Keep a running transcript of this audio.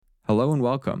Hello and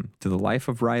welcome to The Life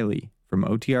of Riley from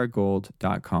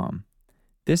OTRGold.com.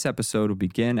 This episode will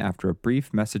begin after a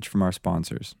brief message from our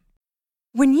sponsors.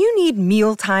 When you need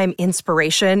mealtime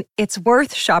inspiration, it's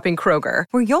worth shopping Kroger,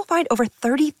 where you'll find over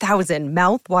 30,000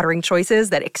 mouth-watering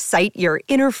choices that excite your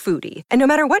inner foodie. And no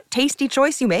matter what tasty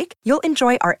choice you make, you'll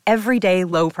enjoy our everyday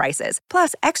low prices,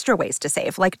 plus extra ways to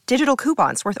save, like digital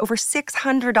coupons worth over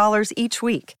 $600 each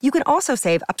week. You can also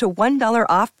save up to $1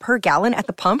 off per gallon at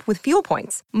the pump with fuel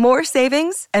points. More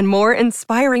savings and more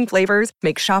inspiring flavors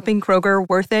make shopping Kroger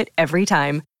worth it every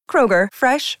time. Kroger,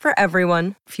 fresh for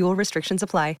everyone. Fuel restrictions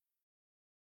apply.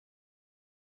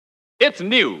 It's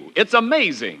new. It's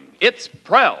amazing. It's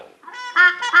Prell.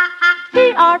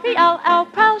 P-R-E-L-L,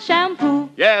 Prell shampoo.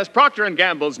 Yes, Procter &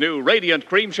 Gamble's new Radiant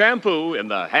Cream Shampoo in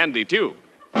the handy tube.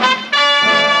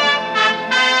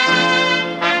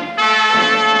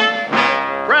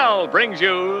 Prell brings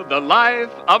you The Life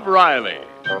of Riley.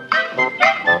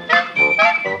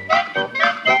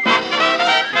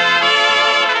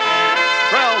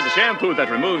 Shampoo that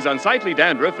removes unsightly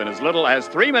dandruff in as little as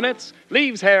 3 minutes,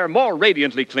 leaves hair more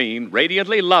radiantly clean,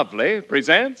 radiantly lovely,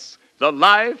 presents The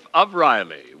Life of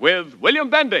Riley with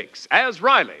William Bendix as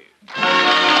Riley.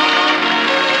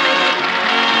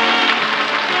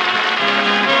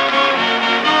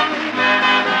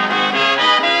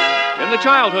 In the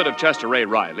childhood of Chester Ray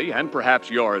Riley, and perhaps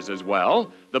yours as well,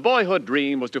 the boyhood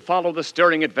dream was to follow the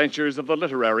stirring adventures of the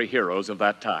literary heroes of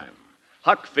that time.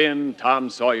 Huck Finn,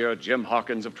 Tom Sawyer, Jim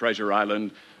Hawkins of Treasure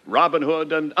Island, Robin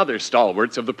Hood, and other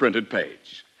stalwarts of the printed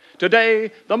page.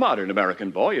 Today, the modern American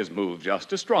boy is moved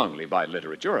just as strongly by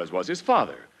literature as was his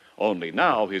father. Only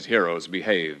now his heroes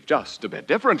behave just a bit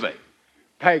differently.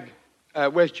 Peg,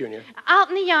 where's Junior? Out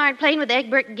in the yard playing with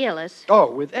Egbert Gillis.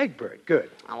 Oh, with Egbert. Good.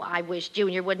 Oh, I wish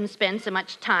Junior wouldn't spend so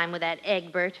much time with that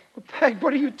Egbert. Well, Peg,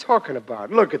 what are you talking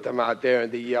about? Look at them out there in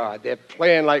the yard. They're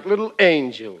playing like little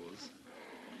angels.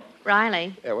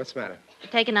 Riley. Yeah, what's the matter?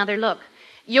 Take another look.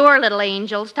 Your little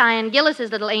angel's tying Gillis's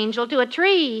little angel to a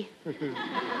tree.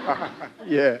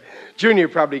 Yeah. Junior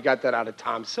probably got that out of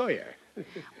Tom Sawyer.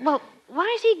 Well, why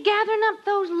is he gathering up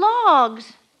those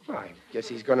logs? Well, I guess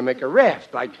he's going to make a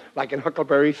raft, like in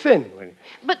Huckleberry Finn.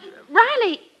 But,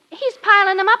 Riley, he's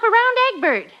piling them up around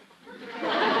Egbert.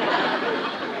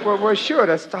 Well, sure,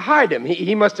 that's to hide him.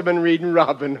 He must have been reading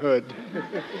Robin Hood.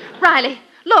 Riley,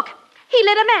 look. He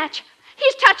lit a match.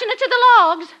 He's touching it to the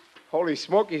logs. Holy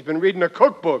smoke, he's been reading a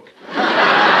cookbook.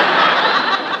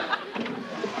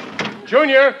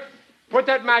 Junior, put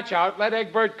that match out. Let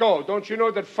Egbert go. Don't you know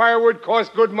that firewood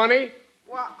costs good money?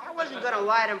 Well, I wasn't going to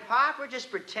light him, Pop. We're just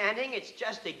pretending. It's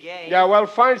just a game. Yeah, well,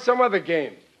 find some other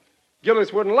game.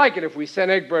 Gillis wouldn't like it if we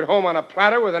sent Egbert home on a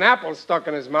platter with an apple stuck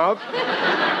in his mouth.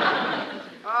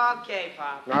 Okay,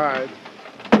 Pop. All right.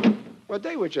 Well,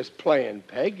 they were just playing,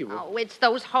 Peg. Oh, it's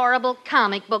those horrible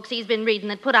comic books he's been reading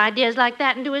that put ideas like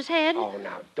that into his head. Oh,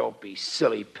 now, don't be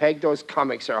silly, Peg. Those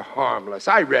comics are harmless.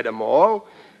 I read them all.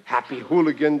 Happy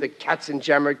Hooligan, the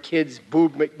Katzenjammer Kids,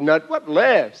 Boob McNutt. What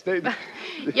laughs?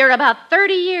 You're about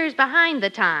 30 years behind the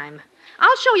time.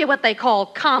 I'll show you what they call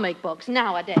comic books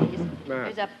nowadays.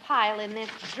 There's a pile in this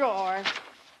drawer.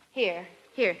 Here.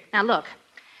 Now, look.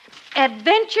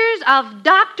 Adventures of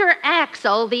Dr.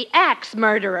 Axel, the Axe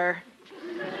Murderer.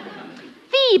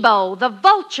 Thebo, the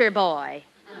Vulture Boy.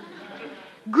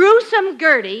 Gruesome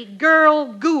Gertie,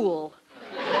 Girl Ghoul.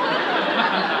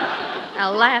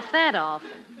 Now, laugh that off.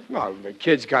 Well, the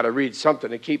kid's got to read something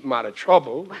to keep him out of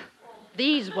trouble.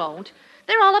 These won't.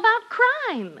 They're all about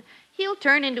crime. He'll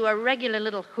turn into a regular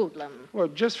little hoodlum. Well,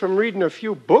 just from reading a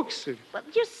few books? Well,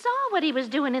 you saw what he was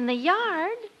doing in the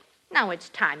yard. Now it's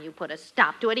time you put a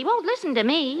stop to it. He won't listen to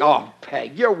me. Oh,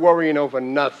 Peg, you're worrying over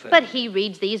nothing. But he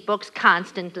reads these books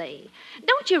constantly.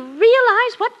 Don't you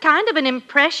realize what kind of an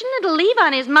impression it'll leave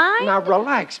on his mind? Now,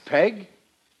 relax, Peg.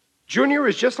 Junior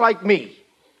is just like me.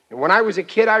 And when I was a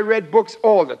kid, I read books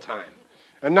all the time.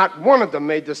 And not one of them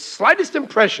made the slightest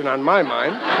impression on my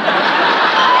mind.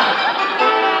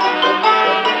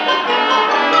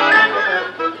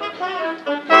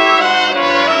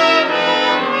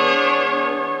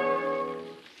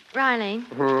 Riley,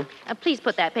 please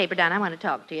put that paper down. I want to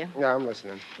talk to you. Yeah, I'm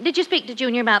listening. Did you speak to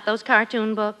Junior about those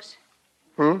cartoon books?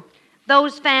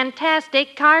 Those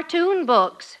fantastic cartoon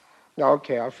books.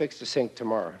 Okay, I'll fix the sink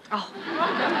tomorrow.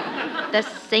 Oh, the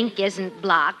sink isn't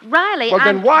blocked. Riley, Well,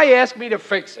 then why ask me to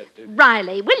fix it?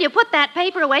 Riley, will you put that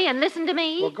paper away and listen to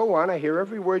me? Well, go on. I hear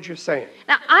every word you're saying.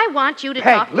 Now, I want you to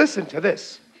Peg, talk... listen to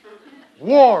this.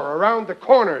 War around the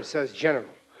corner, says General.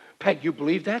 Peg, you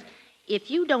believe that?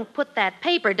 If you don't put that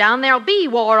paper down, there'll be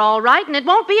war, all right, and it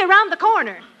won't be around the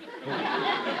corner.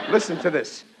 Listen to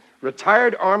this.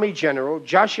 retired Army General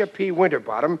Joshua P.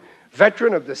 Winterbottom,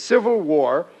 veteran of the Civil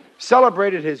War,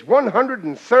 celebrated his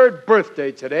 103rd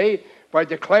birthday today by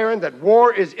declaring that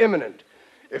war is imminent.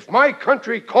 If my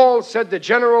country calls, said the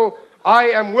general, I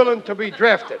am willing to be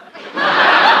drafted.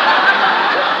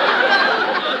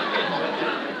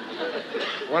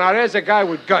 Well, now, there's a guy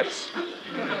with guts.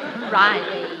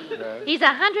 Riley. He's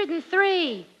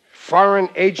 103. Foreign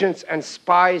agents and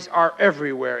spies are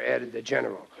everywhere, added the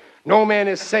general. No man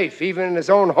is safe, even in his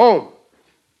own home.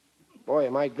 Boy,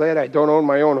 am I glad I don't own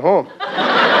my own home.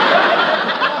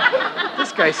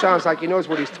 This guy sounds like he knows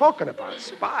what he's talking about.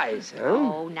 Spies, huh?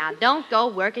 Oh, now don't go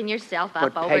working yourself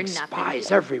up But over Peg, nothing.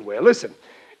 spies everywhere. Listen,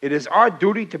 it is our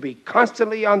duty to be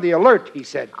constantly on the alert, he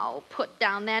said. Oh, put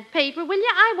down that paper, will you?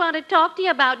 I want to talk to you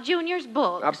about Junior's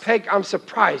books. Now, Peg, I'm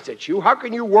surprised at you. How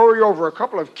can you worry over a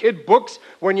couple of kid books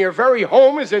when your very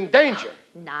home is in danger?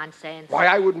 Nonsense. Why,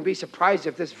 I wouldn't be surprised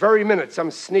if this very minute some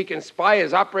sneaking spy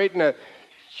is operating a...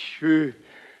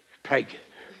 Peg,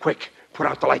 quick, put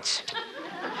out the lights.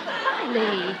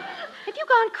 Riley, have you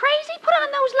gone crazy? Put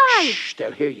on those lights. Shh,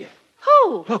 they'll hear you.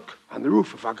 Who? Look, on the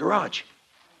roof of our garage.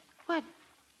 What?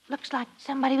 Looks like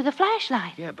somebody with a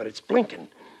flashlight. Yeah, but it's blinking.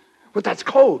 But that's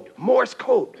code, Morse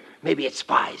code. Maybe it's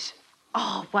spies.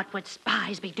 Oh, what would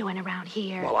spies be doing around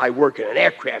here? Well, I work in an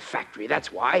aircraft factory,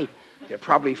 that's why. They're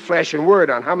probably flashing word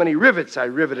on how many rivets I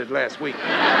riveted last week.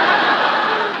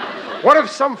 What if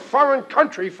some foreign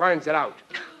country finds it out?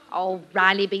 Oh,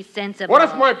 Riley, be sensible. What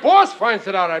if my boss finds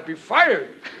it out? I'd be fired.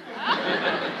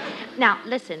 Now,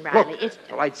 listen, Riley, Look, it's...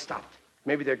 the lights stopped.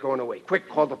 Maybe they're going away. Quick,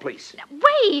 call the police.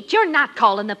 Wait, you're not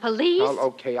calling the police. Well,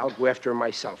 okay, I'll go after him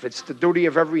myself. It's the duty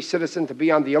of every citizen to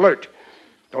be on the alert.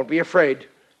 Don't be afraid.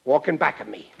 Walking back at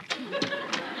me.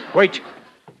 Wait.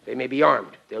 They may be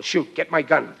armed. They'll shoot. Get my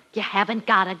gun. You haven't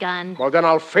got a gun. Well, then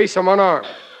I'll face them unarmed.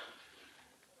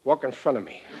 Walk in front of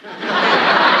me.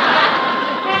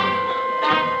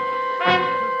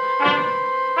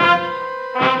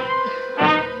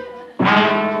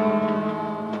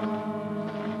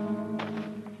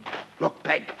 Look,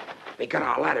 Peg. They got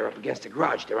our ladder up against the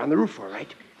garage. They're on the roof, all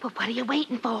right? But what are you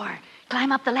waiting for?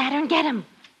 Climb up the ladder and get him.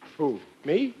 Who?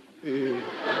 Me?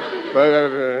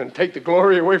 Take the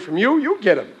glory away from you? You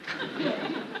get him.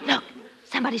 Look,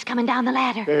 somebody's coming down the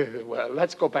ladder. Well,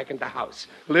 let's go back in the house.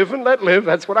 Live and let live.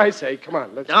 That's what I say. Come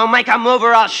on, let's... Don't make a move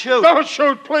or I'll shoot. Don't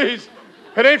shoot, please.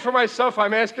 It ain't for myself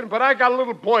I'm asking, but I got a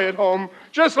little boy at home,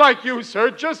 just like you,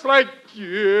 sir, just like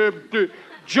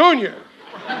Junior.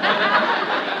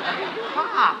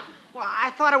 Pop, well,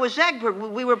 I thought it was Egbert.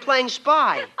 We were playing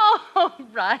spy. Oh,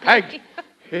 Riley. Peg,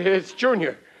 it's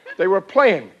Junior. They were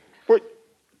playing.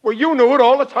 Well, you knew it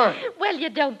all the time. Well, you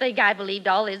don't think I believed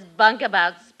all this bunk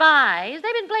about spies.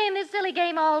 They've been playing this silly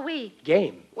game all week.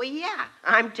 Game? Well, yeah.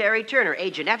 I'm Terry Turner,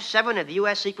 Agent F7 of the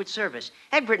U.S. Secret Service.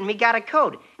 Egbert and me got a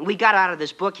code. And we got out of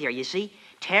this book here, you see?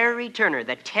 Terry Turner,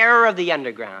 the terror of the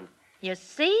underground. You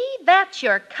see? That's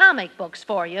your comic books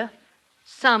for you.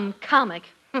 Some comic.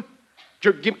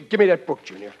 Give me that book,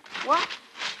 Junior. What?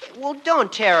 Well,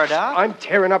 don't tear it up. I'm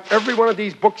tearing up every one of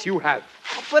these books you have.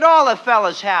 But all the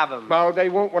fellas have them. Well, they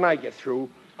won't when I get through.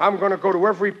 I'm going to go to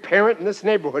every parent in this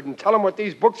neighborhood and tell them what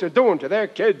these books are doing to their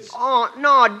kids. Oh,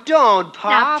 no, don't,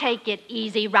 Pop. Now, take it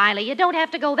easy, Riley. You don't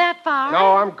have to go that far.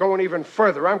 No, I'm going even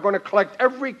further. I'm going to collect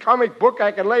every comic book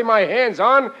I can lay my hands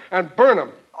on and burn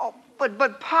them. Oh,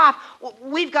 but Pop,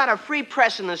 we've got a free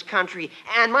press in this country,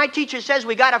 and my teacher says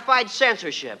we got to fight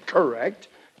censorship. Correct.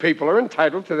 People are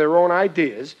entitled to their own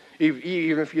ideas,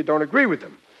 even if you don't agree with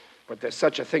them. But there's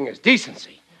such a thing as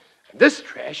decency. And this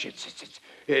trash,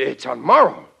 it's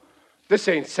unmoral. This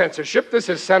ain't censorship. This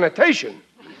is sanitation.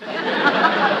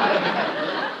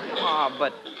 Oh,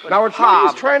 but Now, if Pop...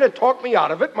 somebody's trying to talk me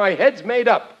out of it, my head's made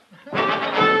up.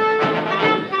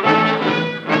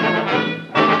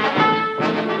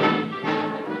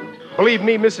 Believe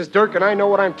me, Mrs. Durkin, I know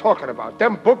what I'm talking about.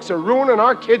 Them books are ruining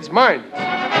our kids' minds.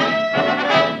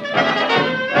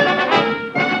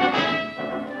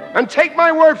 And take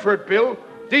my word for it, Bill,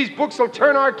 these books will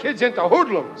turn our kids into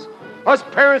hoodlums. Us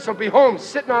parents will be home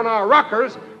sitting on our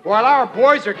rockers while our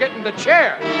boys are getting the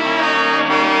chair.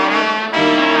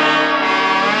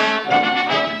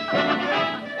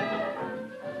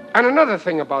 And another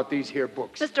thing about these here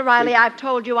books. Mr. Riley, I've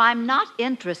told you I'm not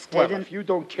interested Well, in... if you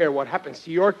don't care what happens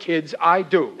to your kids, I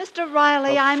do. Mr.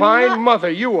 Riley, A I'm fine not... mother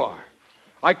you are.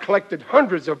 I collected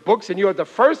hundreds of books, and you're the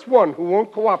first one who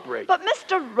won't cooperate. But,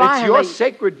 Mr. Riley... It's your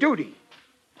sacred duty.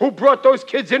 Who brought those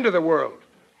kids into the world?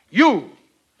 You.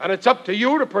 And it's up to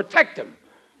you to protect them.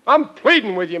 I'm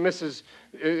pleading with you, Mrs.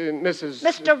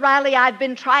 Mr. Riley, I've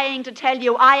been trying to tell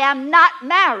you I am not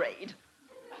married.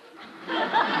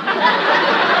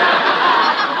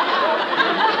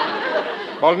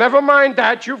 Well, never mind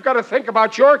that. You've got to think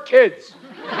about your kids.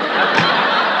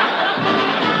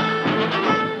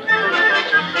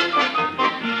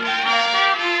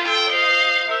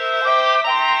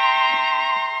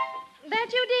 That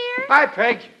you, dear? Hi,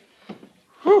 Peg.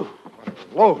 Whew, what a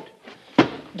load.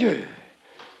 Yeah.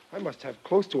 I must have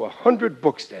close to 100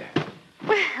 books there.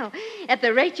 Well, at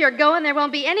the rate you're going, there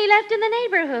won't be any left in the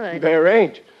neighborhood. There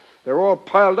ain't. They're all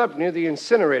piled up near the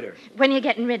incinerator. When are you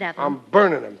getting rid of them? I'm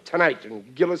burning them tonight,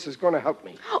 and Gillis is going to help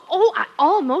me. Oh, I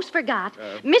almost forgot.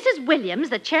 Mrs. Williams,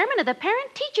 the chairman of the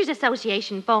Parent Teachers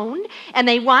Association, phoned, and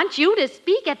they want you to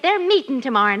speak at their meeting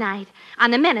tomorrow night on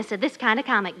the menace of this kind of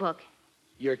comic book.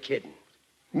 You're kidding.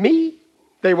 Me?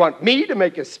 They want me to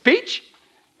make a speech?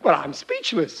 Well, I'm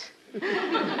speechless.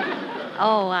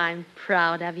 Oh, I'm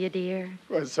proud of you, dear.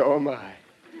 Well, so am I.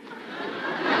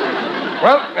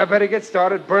 Well, I better get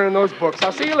started burning those books.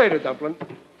 I'll see you later, Dumpling.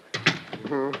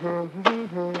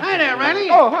 Hi there, Riley.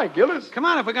 Oh, hi, Gillis. Come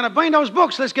on, if we're going to burn those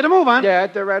books, let's get a move on. Yeah,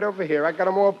 they're right over here. I got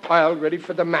them all piled, ready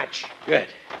for the match. Good.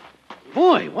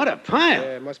 Boy, what a pile.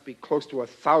 There must be close to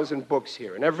 1,000 books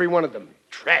here, and every one of them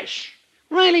trash.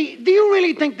 Riley, do you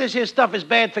really think this here stuff is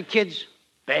bad for kids?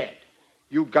 Bad.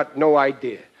 You got no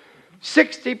idea.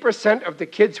 60% of the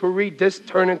kids who read this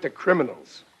turn into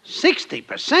criminals.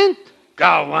 60%? Go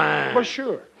on. Well,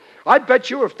 sure. I bet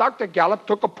you if Dr. Gallup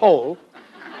took a poll...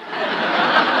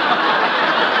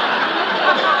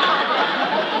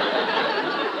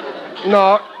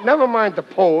 No, never mind the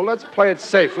poll. Let's play it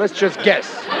safe. Let's just guess.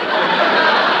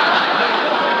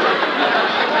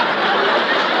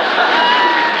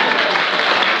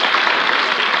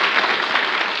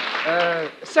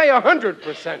 Say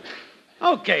 100%.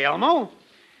 Okay, Elmo.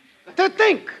 To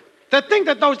think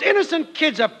that those innocent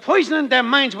kids are poisoning their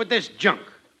minds with this junk.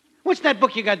 What's that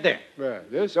book you got there?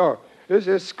 This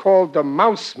is called The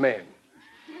Mouse Man.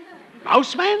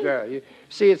 Mouse Man? Yeah, you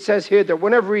see, it says here that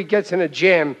whenever he gets in a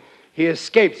jam, he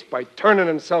escapes by turning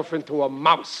himself into a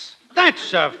mouse.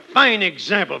 That's a fine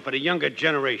example for the younger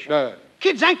generation.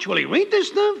 Kids actually read this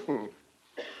stuff?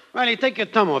 Riley, take your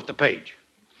thumb off the page.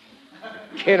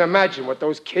 Can't imagine what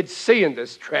those kids see in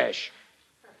this trash.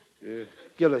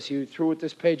 Gillis, you through with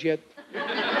this page yet?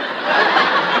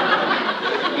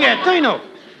 Yeah, Dino.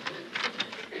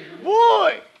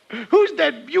 Boy, who's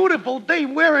that beautiful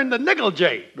dame wearing the nickel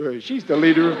J? She's the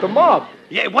leader of the mob.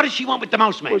 Yeah, what does she want with the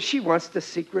mouse man? Well, she wants the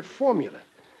secret formula.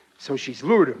 So she's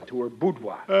lured him to her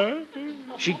boudoir.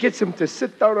 She gets him to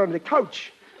sit down on the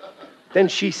couch. Then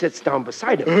she sits down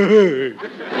beside him.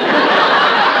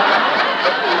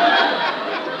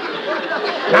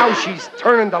 Now she's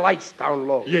turning the lights down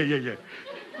low. Yeah.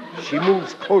 She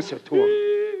moves closer to him.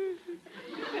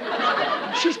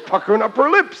 She's puckering up her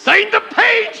lips. Sign the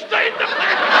page! Sign the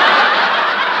page!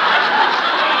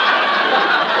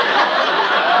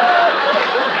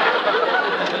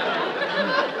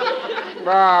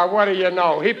 What do you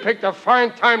know? He picked a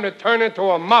fine time to turn into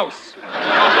a mouse.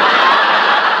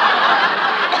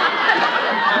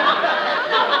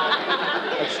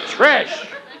 It's trash.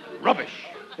 Rubbish.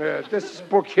 This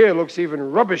book here looks even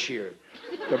rubbishier.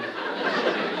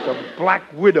 The Black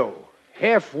Widow.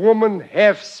 Half woman,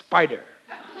 half spider.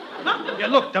 Yeah,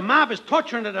 look, the mob is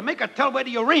torturing her to make her tell where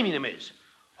the uranium is.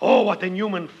 Oh, what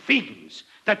inhuman fiends.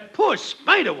 That poor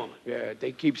Spider Woman. Yeah,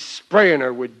 they keep spraying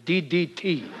her with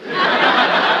DDT.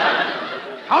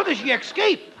 How does she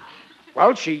escape?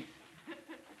 Well, she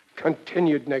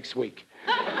continued next week.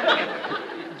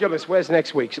 Gillis, where's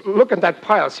next week's? Look at that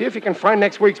pile. See if you can find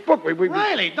next week's book.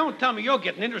 Riley, don't tell me you're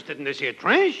getting interested in this here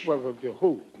trash. Well,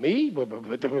 who? Me?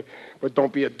 But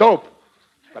don't be a dope.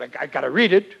 But I got to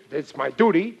read it. It's my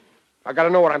duty. I got to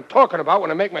know what I'm talking about when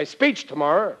I make my speech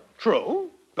tomorrow. True.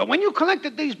 But when you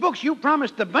collected these books, you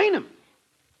promised to burn them.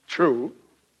 True.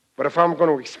 But if I'm going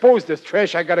to expose this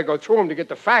trash, I got to go through them to get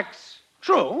the facts.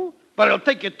 True. But it'll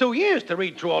take you 2 years to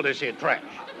read through all this here trash.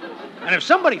 And if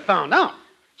somebody found out,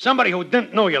 somebody who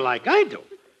didn't know you like I do,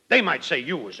 they might say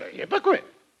you was a hypocrite.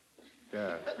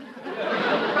 Yeah.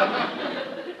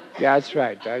 Yeah, that's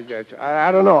right. I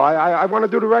don't know. I want to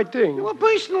do the right thing. Well,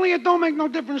 personally, it don't make no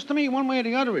difference to me one way or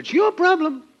the other. It's your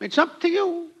problem. It's up to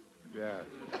you. Yeah.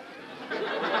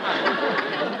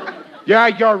 Yeah,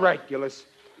 you're right, Gillis.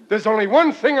 There's only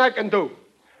one thing I can do.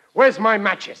 Where's my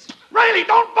matches? Riley,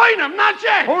 don't burn them, not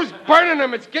yet. Who's burning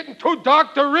them? It's getting too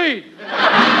dark to read.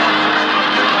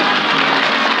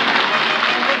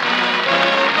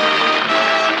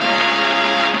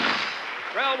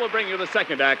 Prell will bring you the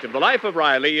second act of The Life of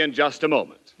Riley in just a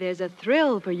moment. There's a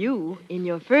thrill for you in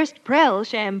your first Prell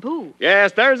shampoo.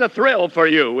 Yes, there's a thrill for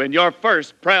you in your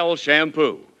first Prell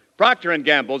shampoo. Procter &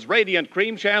 Gamble's Radiant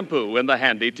Cream Shampoo in the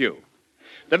handy tube.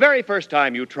 The very first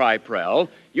time you try Prel,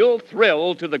 you'll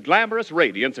thrill to the glamorous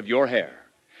radiance of your hair.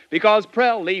 Because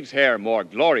Prel leaves hair more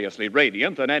gloriously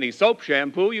radiant than any soap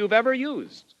shampoo you've ever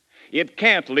used. It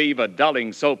can't leave a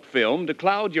dulling soap film to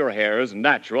cloud your hair's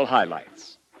natural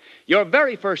highlights. Your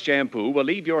very first shampoo will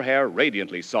leave your hair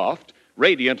radiantly soft,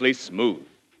 radiantly smooth.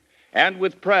 And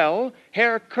with Prel,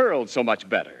 hair curls so much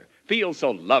better, feels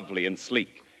so lovely and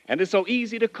sleek, and is so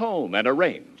easy to comb and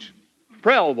arrange.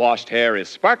 Prel washed hair is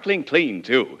sparkling clean,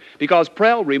 too, because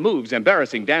Prel removes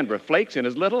embarrassing dandruff flakes in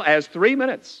as little as 3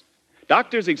 minutes.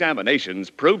 Doctors' examinations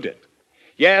proved it.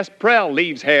 Yes, Prel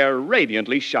leaves hair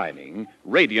radiantly shining,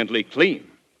 radiantly clean.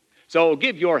 So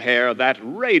give your hair that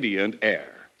radiant air.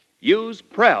 Use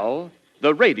Prel,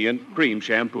 the Radiant Cream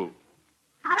Shampoo.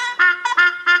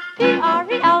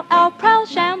 P-R-E-L-L, Prel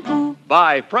Shampoo.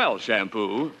 Buy Prel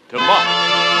Shampoo tomorrow.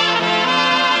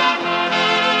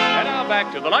 And now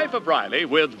back to The Life of Riley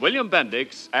with William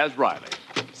Bendix as Riley.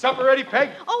 Supper ready, Peg?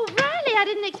 Oh, Riley, I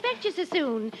didn't expect you so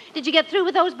soon. Did you get through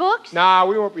with those books? Nah,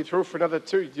 we won't be through for another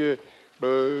 2.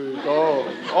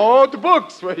 The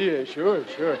books. Well, yeah, sure.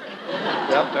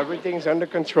 Yep, everything's under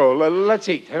control. Let's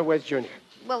eat. Where's Junior?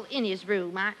 Well, in his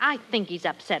room. I think he's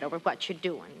upset over what you're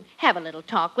doing. Have a little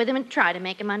talk with him and try to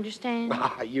make him understand.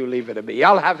 You leave it to me.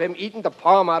 I'll have him eating the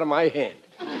palm out of my hand.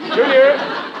 Junior!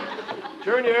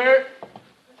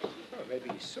 Oh, maybe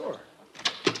he's sore.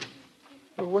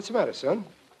 Well, what's the matter, son?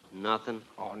 Nothing.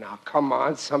 Oh, now, come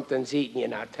on. Something's eating you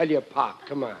now. Tell your pop.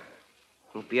 Come on.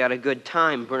 Hope you had a good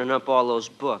time burning up all those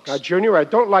books. Now, Junior, I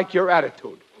don't like your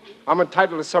attitude. I'm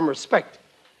entitled to some respect.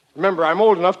 Remember, I'm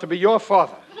old enough to be your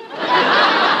father.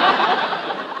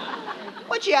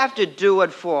 What'd you have to do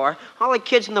it for? All the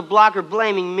kids in the block are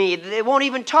blaming me. They won't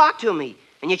even talk to me.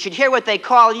 And you should hear what they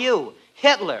call you,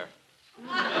 Hitler.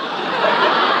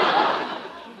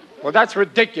 Well, that's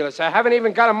ridiculous. I haven't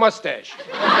even got a mustache.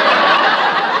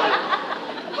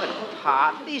 But,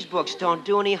 Pop, these books don't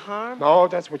do any harm. No,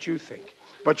 that's what you think.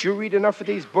 But you read enough of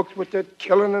these books with the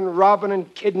killing and robbing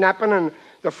and kidnapping, and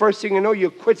the first thing you know,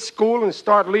 you quit school and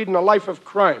start leading a life of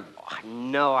crime. Oh,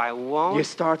 no, I won't. You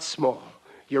start small.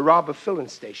 You rob a filling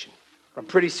station. Or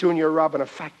pretty soon you're robbing a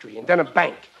factory and then a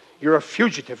bank. You're a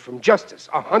fugitive from justice,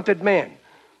 a hunted man.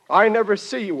 I never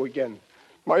see you again.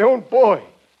 My own boy.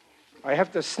 I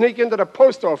have to sneak into the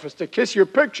post office to kiss your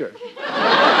picture.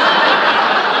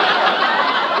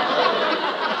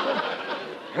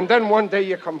 And then one day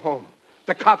you come home.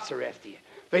 The cops are after you.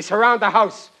 They surround the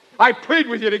house. I plead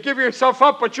with you to give yourself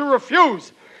up, but you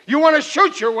refuse. You want to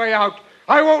shoot your way out.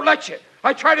 I won't let you.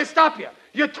 I try to stop you.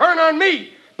 You turn on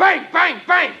me. Bang, bang,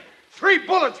 bang. 3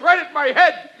 bullets right at my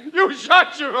head. You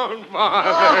shot your own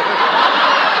father.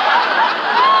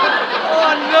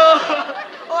 Oh, no.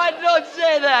 Oh, don't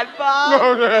say that, Bob.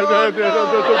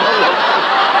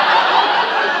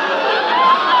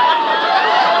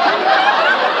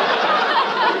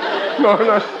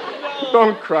 No.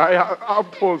 Don't cry. I'll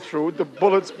pull through. The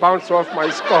bullets bounce off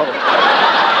my skull.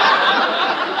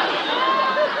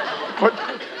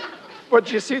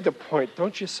 But you see the point,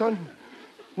 don't you, son?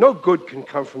 No good can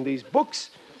come from these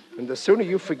books. And the sooner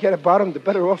you forget about them, the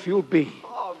better off you'll be.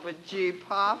 Oh, but gee,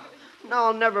 Pop. No,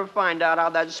 I'll never find out how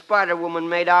that Spider-Woman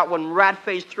made out when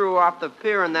Ratface threw her off the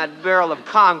pier in that barrel of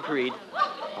concrete.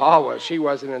 Oh, well, she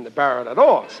wasn't in the barrel at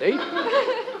all, see?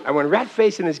 And when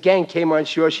Ratface and his gang came on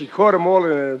shore, she caught them all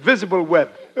in an invisible web.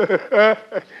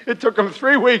 It took them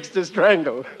 3 weeks to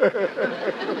strangle.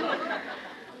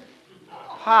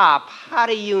 Pop, how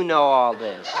do you know all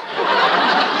this?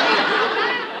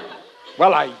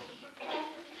 Well,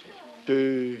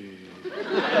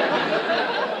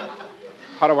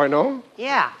 How do I know?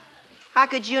 Yeah. How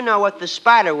could you know what the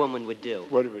Spider-Woman would do?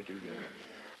 What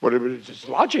it's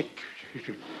logic.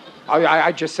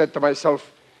 I just said to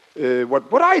myself,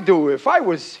 what would I do if I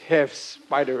was half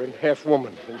spider and half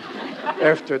woman? And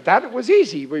after that, it was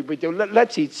easy.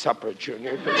 Let's eat supper,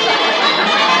 Junior.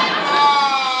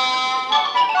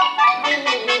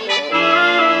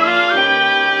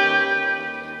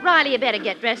 Riley, you better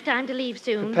get dressed. Time to leave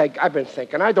soon. Peg, I've been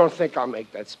thinking. I don't think I'll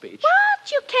make that speech.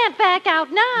 What? You can't back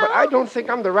out now. But I don't think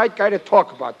I'm the right guy to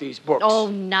talk about these books. Oh,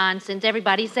 nonsense.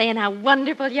 Everybody's saying how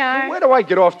wonderful you are. Where do I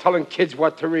get off telling kids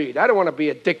what to read? I don't want to be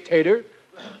a dictator.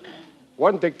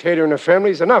 One dictator in a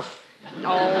family's enough. Oh,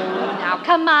 now,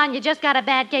 come on. You just got a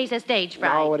bad case of stage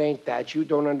fright. No, it ain't that. You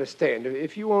don't understand.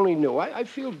 If you only knew, I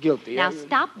feel guilty. Now,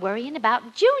 stop worrying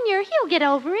about Junior. He'll get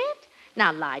over it.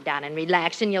 Now, lie down and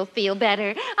relax, and you'll feel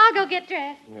better. I'll go get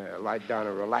dressed. Yeah, lie down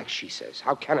and relax, she says.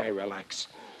 How can I relax?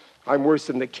 I'm worse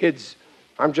than the kids.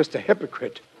 I'm just a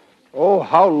hypocrite. Oh,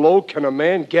 how low can a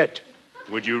man get?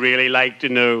 Would you really like to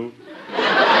know?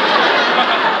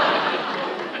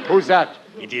 Who's that?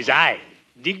 It is I,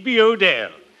 Digby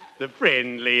Odell, the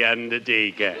friendly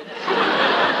undertaker.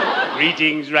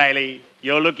 Greetings, Riley.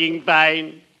 You're looking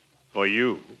fine. For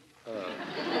you.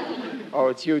 Oh,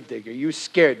 it's you, Digger. You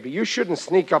scared me. You shouldn't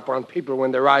sneak up on people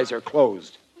when their eyes are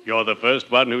closed. You're the first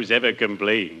one who's ever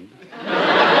complained.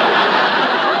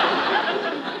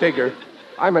 Digger,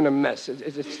 I'm in a mess.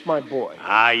 It's my boy.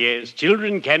 Ah, yes.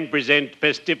 Children can present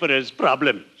pestiferous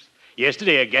problems.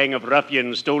 Yesterday, a gang of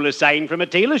ruffians stole a sign from a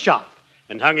tailor shop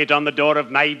and hung it on the door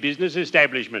of my business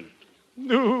establishment.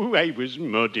 Oh, I was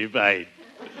mortified.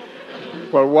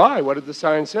 Well, why? What did the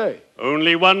sign say?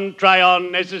 Only one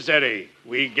try-on necessary.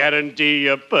 We guarantee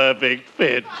a perfect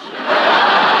fit.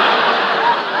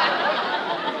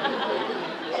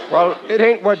 Well, it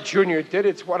ain't what Junior did.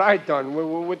 It's what I done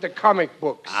with the comic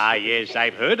books. Ah, yes,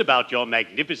 I've heard about your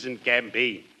magnificent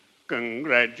campaign.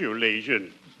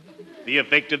 Congratulations. The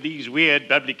effect of these weird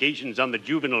publications on the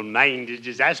juvenile mind is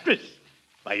disastrous.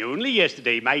 Why, only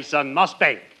yesterday, my son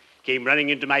Mossbank came running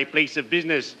into my place of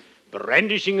business,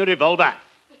 brandishing a revolver.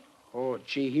 Oh,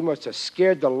 gee, he must have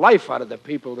scared the life out of the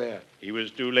people there. He was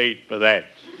too late for that.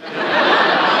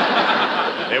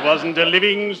 There wasn't a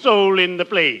living soul in the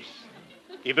place.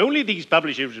 If only these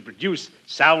publishers would produce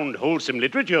sound, wholesome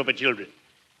literature for children.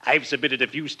 I've submitted a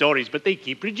few stories, but they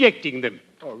keep rejecting them.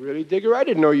 Oh, really, Digger? I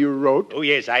didn't know you wrote. Oh,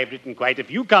 yes, I've written quite a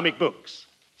few comic books.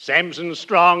 Samson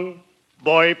Strong,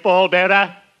 Boy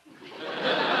Pallbearer.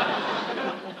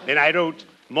 Then I wrote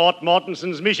Mort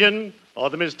Mortenson's Mission, or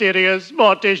The Mysterious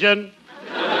Mortician.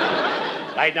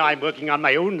 Right now I'm working on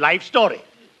my own life story,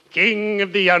 King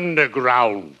of the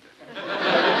Underground.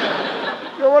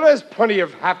 Well, there's plenty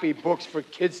of happy books for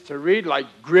kids to read, like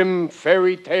grim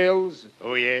fairy tales.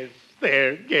 Oh, yes,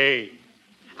 they're gay.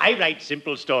 I write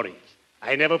simple stories.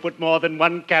 I never put more than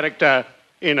one character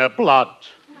in a plot.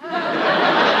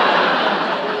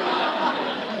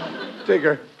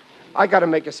 Digger, I got to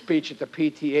make a speech at the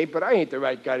PTA, but I ain't the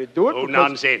right guy to do it. Oh,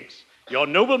 nonsense. Your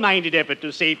noble-minded effort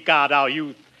to safeguard our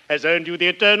youth has earned you the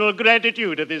eternal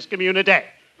gratitude of this community.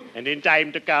 And in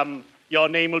time to come, your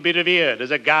name will be revered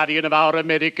as a guardian of our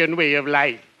American way of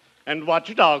life and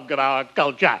watchdog of our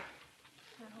culture.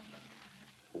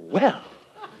 Well,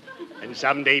 and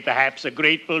someday perhaps a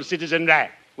grateful citizenry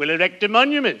will erect a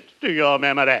monument to your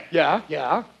memory.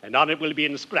 Yeah. And on it will be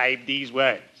inscribed these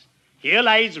words. Here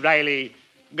lies Riley,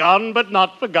 gone but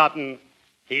not forgotten.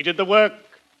 He did the work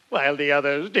while the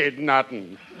others did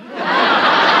nothing.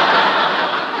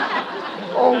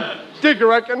 Oh,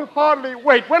 Digger, I can hardly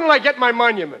wait. When will I get my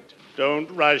monument? Don't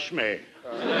rush me.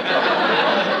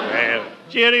 Well,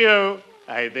 cheerio.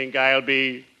 I think I'll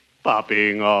be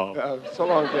popping off. So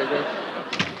long, Digger.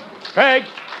 Peg!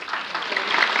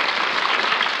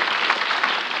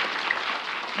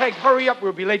 Peg, hurry up.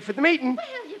 We'll be late for the meeting.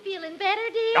 Well, you feeling better,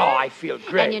 dear? Oh, I feel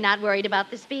great. And you're not worried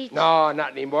about the speech? No,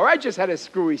 not anymore. I just had a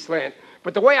screwy slant.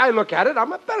 But the way I look at it,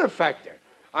 I'm a benefactor.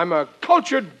 I'm a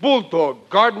cultured bulldog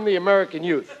guarding the American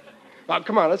youth.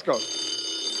 Come on, let's go.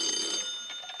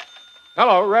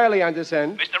 Hello, Riley on this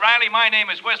end. Mr. Riley, my name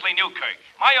is Wesley Newkirk.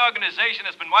 My organization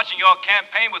has been watching your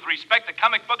campaign with respect to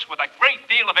comic books with a great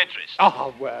deal of interest.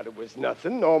 Oh, well, it was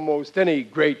nothing. Almost any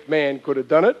great man could have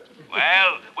done it.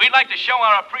 Well, we'd like to show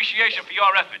our appreciation for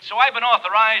your efforts, so I've been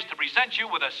authorized to present you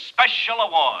with a special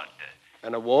award.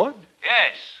 An award?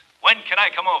 Yes. When can I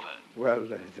come over? Well,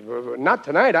 not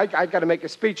tonight. I got to make a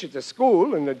speech at the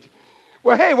school, and...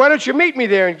 Well, hey, why don't you meet me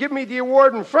there and give me the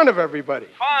award in front of everybody?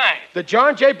 Fine. The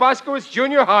John J. Boskowitz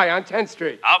Junior High on 10th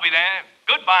Street. I'll be there.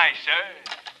 Goodbye, sir.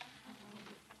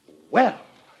 Well...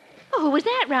 Oh, who was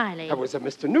that, Riley? That was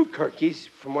Mr. Newkirk. He's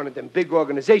from one of them big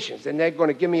organizations, and they're going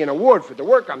to give me an award for the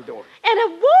work I'm doing. An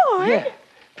award? Yeah.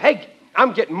 Peg,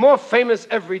 I'm getting more famous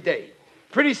every day.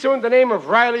 Pretty soon the name of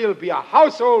Riley will be a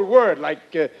household word,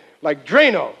 like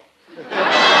Drano.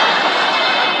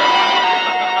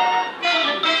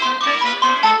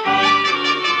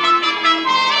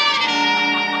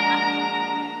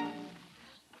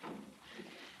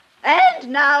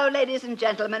 And now, ladies and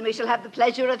gentlemen, we shall have the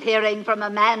pleasure of hearing from a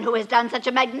man who has done such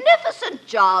a magnificent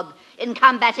job in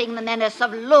combating the menace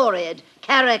of lurid,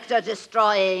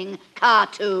 character-destroying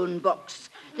cartoon books.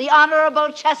 The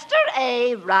Honorable Chester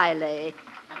A. Riley.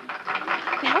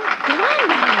 Well, go on,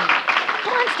 Riley.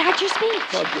 Go on, start your speech.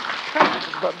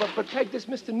 But Peg, this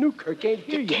Mr. Newkirk ain't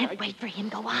here yet. Can't wait for him.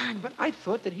 Go on. But I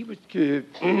thought that he was...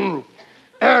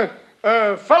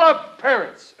 fellow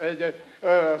parents,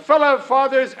 fellow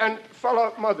fathers, and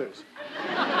fellow mothers.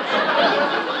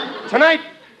 Tonight,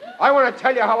 I want to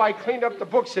tell you how I cleaned up the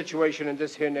book situation in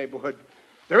this here neighborhood.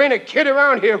 There ain't a kid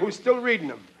around here who's still reading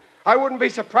them. I wouldn't be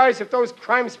surprised if those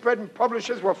crime-spreading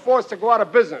publishers were forced to go out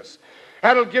of business.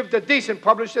 That'll give the decent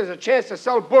publishers a chance to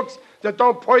sell books that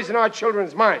don't poison our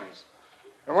children's minds.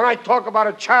 And when I talk about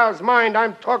a child's mind,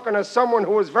 I'm talking to someone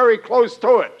who is very close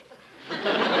to it.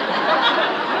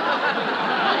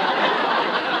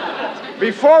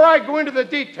 Before I go into the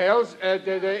details,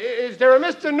 is there a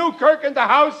Mr. Newkirk in the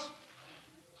house?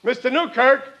 Mr.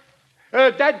 Newkirk?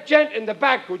 That gent in the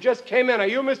back who just came in, are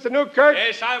you Mr. Newkirk?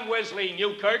 Yes, I'm Wesley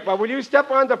Newkirk. Well, will you step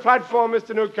on the platform,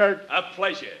 Mr. Newkirk? A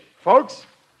pleasure. Folks,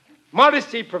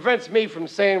 modesty prevents me from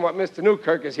saying what Mr.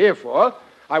 Newkirk is here for.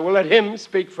 I will let him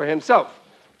speak for himself.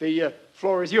 The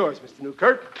floor is yours, Mr.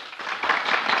 Newkirk.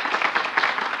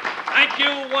 Thank you,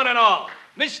 one and all.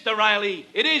 Mr. Riley,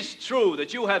 it is true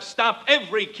that you have stopped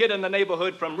every kid in the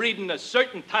neighborhood from reading a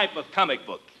certain type of comic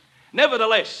book.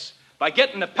 Nevertheless, by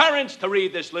getting the parents to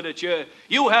read this literature,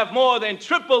 you have more than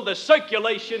tripled the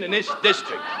circulation in this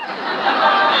district.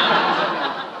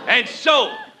 And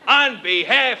so, on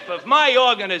behalf of my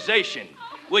organization,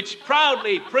 which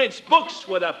proudly prints books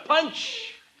with a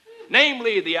punch,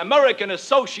 namely the American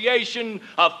Association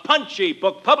of Punchy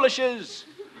Book Publishers,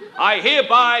 I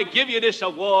hereby give you this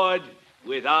award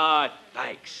with our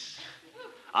thanks.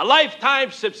 A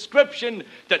lifetime subscription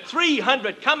to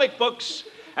 300 comic books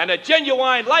and a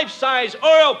genuine life-size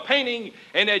oil painting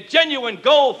in a genuine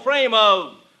gold frame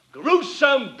of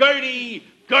Gruesome Gertie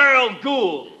Girl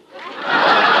Ghoul.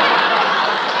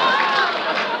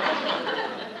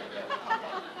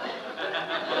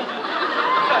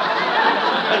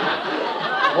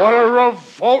 What a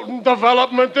revolting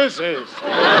development this is.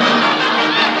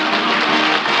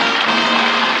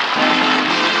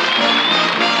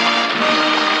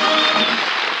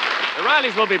 The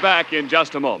Rileys will be back in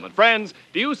just a moment. Friends,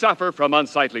 do you suffer from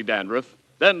unsightly dandruff?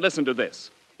 Then listen to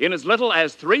this. In as little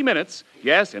as 3 minutes,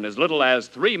 yes, in as little as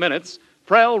 3 minutes,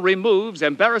 Prell removes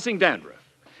embarrassing dandruff.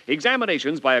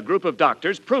 Examinations by a group of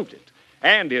doctors proved it.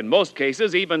 And in most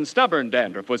cases, even stubborn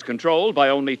dandruff was controlled by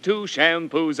only 2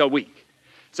 shampoos a week.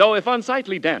 So if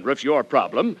unsightly dandruff's your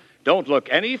problem, don't look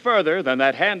any further than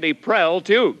that handy Prell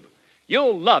tube.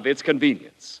 You'll love its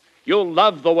convenience. You'll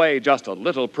love the way just a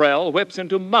little Prell whips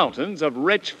into mountains of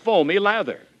rich, foamy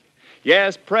lather.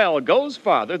 Yes, Prell goes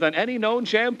farther than any known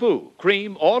shampoo,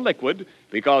 cream, or liquid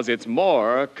because it's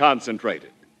more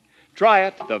concentrated. Try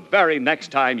it the very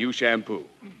next time you shampoo.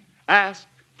 Ask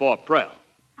for Prell.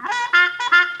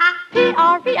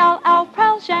 P-R-E-L-L,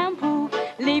 Prell shampoo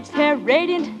leaves hair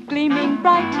radiant, gleaming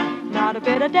bright. Not a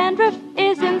bit of dandruff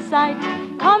is in sight.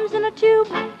 Comes in a tube,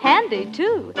 handy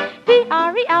too.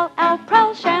 P-R-E-L-L,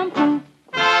 Prell shampoo.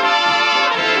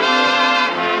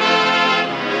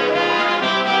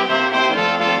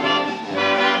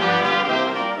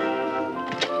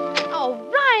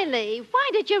 Oh, Riley, why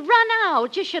did you run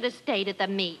out? You should have stayed at the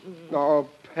meeting. Oh,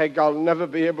 Peg, I'll never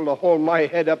be able to hold my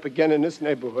head up again in this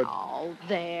neighborhood. Oh,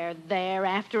 there.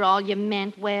 After all, you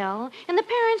meant well. And the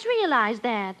parents realized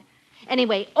that.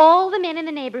 Anyway, all the men in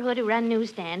the neighborhood who run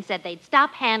newsstands said they'd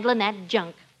stop handling that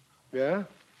junk. Yeah?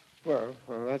 Well,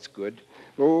 that's good.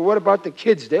 Well, what about the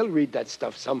kids? They'll read that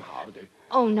stuff somehow.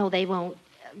 Oh, no, they won't.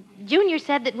 Junior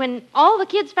said that when all the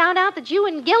kids found out that you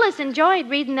and Gillis enjoyed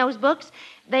reading those books,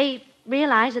 they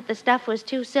realized that the stuff was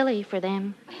too silly for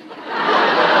them.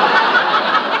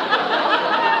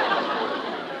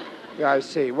 Yeah, I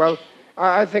see. Well,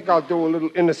 I think I'll do a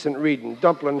little innocent reading.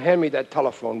 Dumplin', hand me that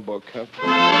telephone book, huh?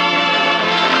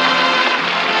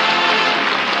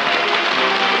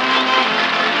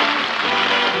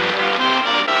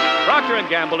 Procter &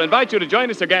 Gamble invite you to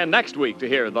join us again next week to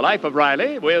hear The Life of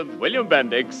Riley with William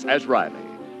Bendix as Riley.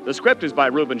 The script is by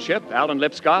Reuben Shipp, Alan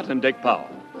Lipscott, and Dick Powell.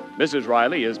 Mrs.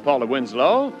 Riley is Paula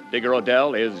Winslow. Digger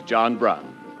Odell is John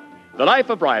Brown. The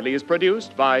Life of Riley is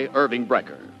produced by Irving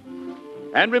Brecker.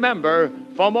 And remember,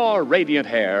 for more radiant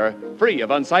hair, free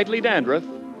of unsightly dandruff,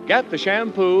 get the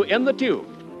shampoo in the tube.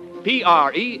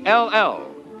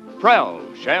 P-R-E-L-L. Prell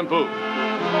Shampoo.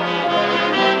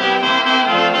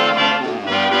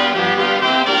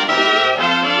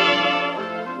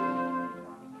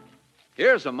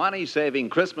 Here's a money-saving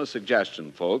Christmas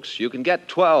suggestion, folks. You can get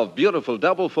 12 beautiful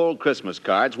double-fold Christmas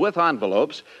cards with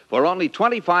envelopes for only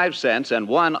 25 cents and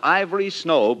 1 ivory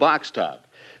snow box top.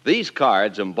 These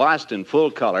cards, embossed in full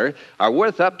color, are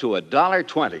worth up to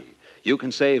 $1.20. You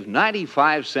can save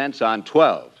 95 cents on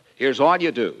 12. Here's all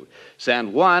you do.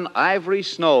 Send 1 ivory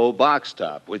snow box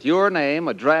top with your name,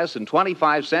 address, and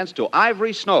 25 cents to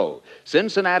Ivory Snow,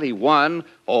 Cincinnati 1,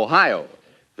 Ohio.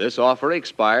 This offer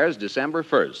expires December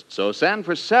 1st, so send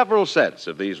for several sets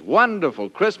of these wonderful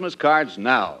Christmas cards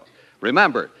now.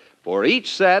 Remember, For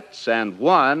each set, send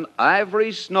one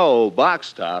Ivory Snow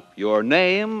box top, your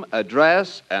name,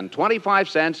 address, and 25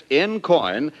 cents in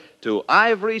coin to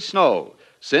Ivory Snow,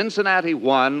 Cincinnati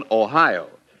 1, Ohio.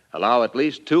 Allow at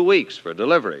least 2 weeks for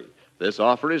delivery. This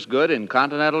offer is good in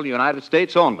continental United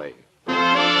States only.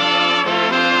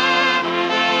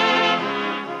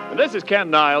 And this is Ken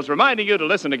Niles reminding you to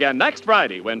listen again next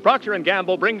Friday when Procter &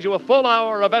 Gamble brings you a full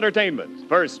hour of entertainment.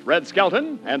 First, Red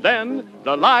Skelton, and then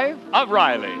The Life of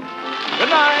Riley. Good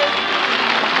night.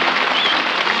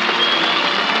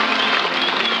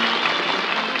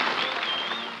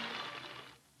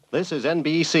 This is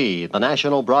NBC, the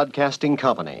national broadcasting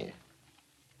company.